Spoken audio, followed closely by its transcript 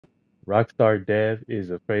Rockstar Dev is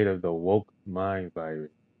afraid of the woke mind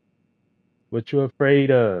virus. What you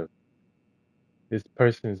afraid of? This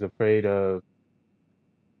person is afraid of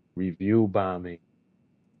review bombing,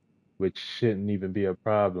 which shouldn't even be a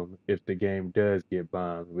problem if the game does get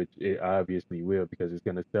bombed, which it obviously will because it's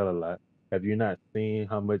going to sell a lot. Have you not seen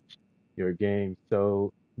how much your game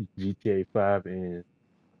sold GTA 5 in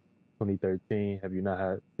 2013? Have you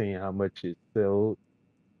not seen how much it sold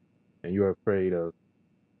and you're afraid of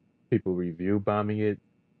people review bombing it?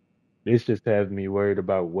 This just has me worried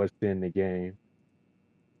about what's in the game.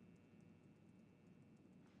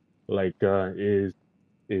 Like, is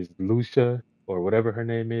Lucia or whatever her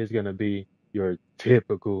name is gonna be your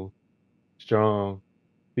typical strong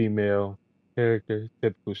female character,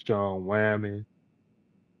 typical strong woman?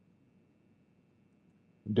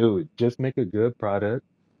 Dude, just make a good product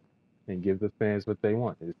and give the fans what they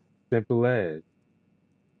want. It's simple as.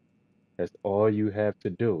 That's all you have to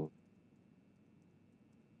do.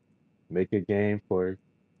 Make a game for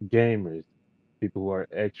gamers, people who are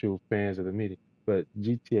actual fans of the media. But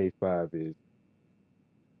GTA 5 is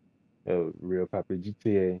real popular.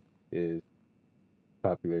 GTA is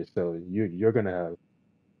popular, so you're gonna have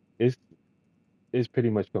it's it's pretty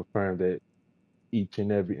much confirmed that each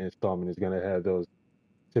and every installment is gonna have those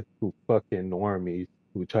typical fucking normies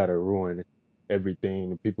who try to ruin everything.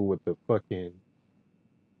 The people with the fucking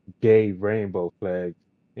gay rainbow flags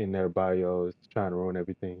in their bios trying to ruin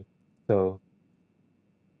everything. So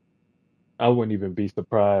I wouldn't even be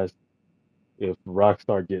surprised if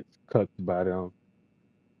Rockstar gets cut by them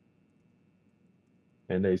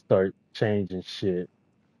and they start changing shit.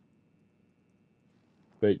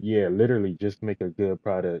 But yeah, literally just make a good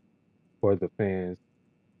product for the fans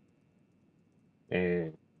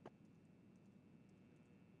and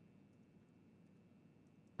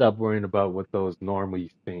stop worrying about what those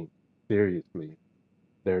normies think. Seriously.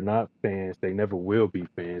 They're not fans. They never will be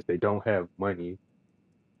fans. They don't have money.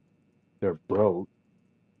 They're broke.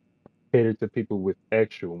 Cater to people with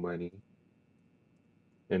actual money,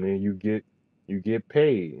 and then you get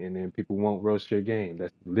paid, and then people won't roast your game.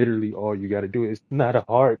 That's literally all you got to do. It's not a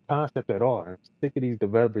hard concept at all. I'm sick of these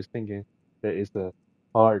developers thinking that it's a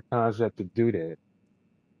hard concept to do that.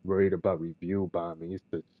 Worried about review bombing. It's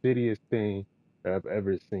the shittiest thing that I've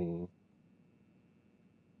ever seen,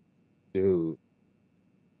 dude.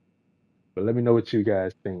 But let me know what you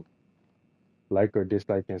guys think. Like or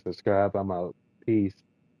dislike and subscribe. I'm out. Peace.